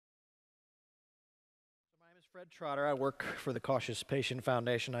Fred Trotter. I work for the Cautious Patient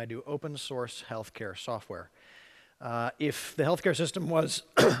Foundation. I do open source healthcare software. If the healthcare system was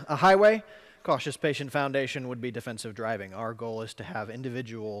a highway, Cautious Patient Foundation would be defensive driving. Our goal is to have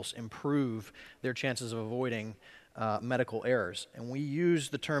individuals improve their chances of avoiding medical errors. And we use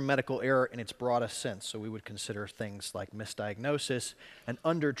the term medical error in its broadest sense. So we would consider things like misdiagnosis and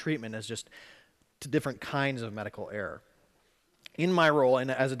undertreatment as just different kinds of medical error. In my role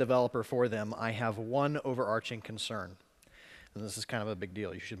and as a developer for them, I have one overarching concern. And this is kind of a big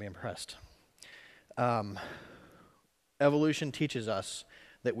deal. You should be impressed. Evolution teaches us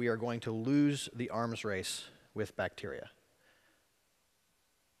that we are going to lose the arms race with bacteria.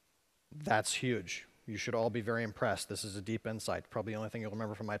 That's huge. You should all be very impressed. This is a deep insight, probably the only thing you'll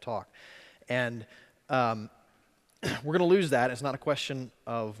remember from my talk. And we're going to lose that. It's not a question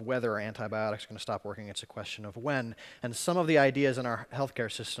of whether antibiotics are going to stop working. It's a question of when. And some of the ideas in our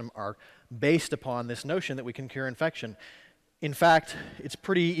healthcare system are based upon this notion that we can cure infection. In fact, it's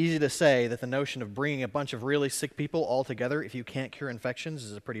pretty easy to say that the notion of bringing a bunch of really sick people all together if you can't cure infections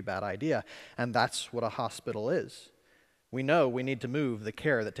is a pretty bad idea. And that's what a hospital is. We know we need to move the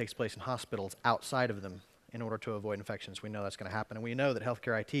care that takes place in hospitals outside of them in order to avoid infections. We know that's going to happen, and we know that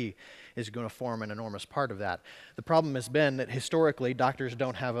healthcare IT is going to form an enormous part of that. The problem has been that historically, doctors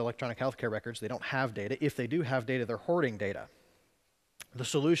don't have electronic healthcare records. They don't have data. If they do have data, they're hoarding data. The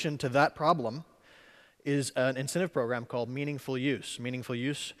solution to that problem is an incentive program called Meaningful Use. Meaningful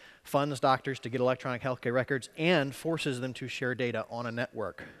Use funds doctors to get electronic healthcare records and forces them to share data on a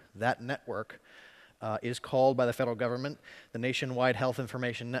network. That network is called by the federal government the Nationwide Health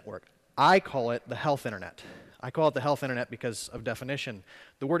Information Network. I call it the health internet. I call it the health internet because of definition.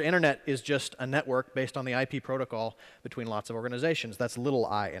 The word internet is just a network based on the IP protocol between lots of organizations. That's little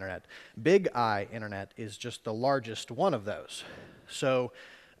I internet. Big I internet is just the largest one of those. So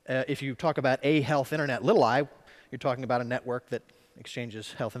if you talk about a health internet, little I, you're talking about a network that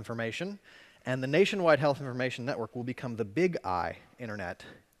exchanges health information. And the Nationwide Health Information Network will become the big I internet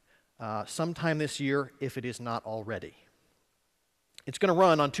sometime this year, if it is not already. It's going to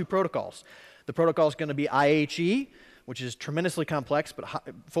run on two protocols. The protocol is going to be IHE, which is tremendously complex but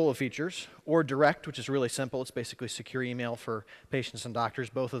full of features, or direct, which is really simple. It's basically secure email for patients and doctors.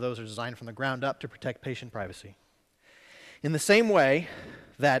 Both of those are designed from the ground up to protect patient privacy. In the same way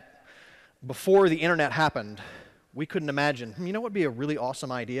that before the internet happened, we couldn't imagine, you know what would be a really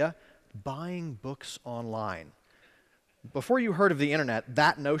awesome idea? Buying books online. Before you heard of the internet,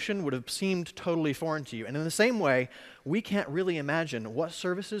 that notion would have seemed totally foreign to you. And in the same way, we can't really imagine what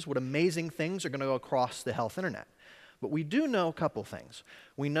services, what amazing things are going to go across the health internet. But we do know a couple things.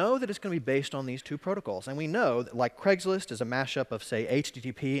 We know that it's going to be based on these two protocols. And we know that like Craigslist is a mashup of, say,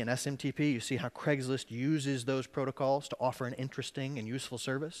 HTTP and SMTP. You see how Craigslist uses those protocols to offer an interesting and useful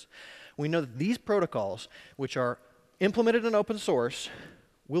service. We know that these protocols, which are implemented in open source,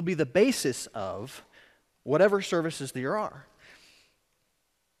 will be the basis of whatever services there are.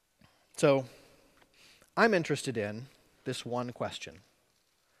 So I'm interested in this one question.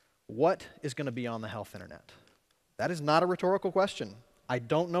 What is going to be on the health internet? That is not a rhetorical question. I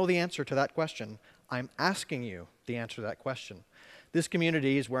don't know the answer to that question. I'm asking you the answer to that question. This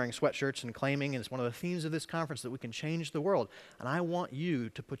community is wearing sweatshirts and claiming, and it's one of the themes of this conference, that we can change the world. And I want you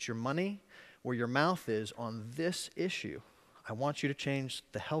to put your money where your mouth is on this issue. I want you to change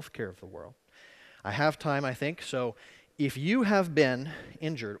the healthcare of the world. I have time, I think, so if you have been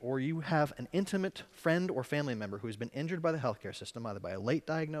injured or you have an intimate friend or family member who has been injured by the healthcare system, either by a late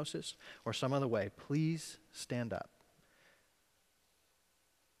diagnosis or some other way, please stand up.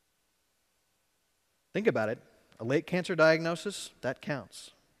 Think about it. A late cancer diagnosis, that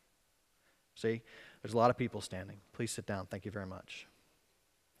counts. See, there's a lot of people standing. Please sit down. Thank you very much.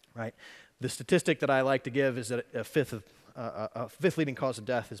 Right? The statistic that I like to give is that a fifth leading cause of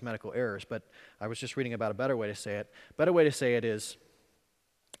death is medical errors, but I was just reading about a better way to say it. A better way to say it is,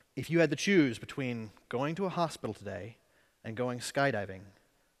 if you had to choose between going to a hospital today and going skydiving,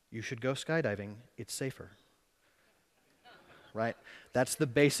 you should go skydiving. It's safer. Right? That's the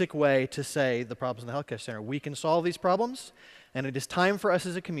basic way to say the problems in the healthcare center. We can solve these problems, and it is time for us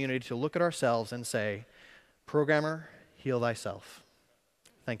as a community to look at ourselves and say, programmer, heal thyself.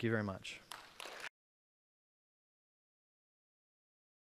 Thank you very much.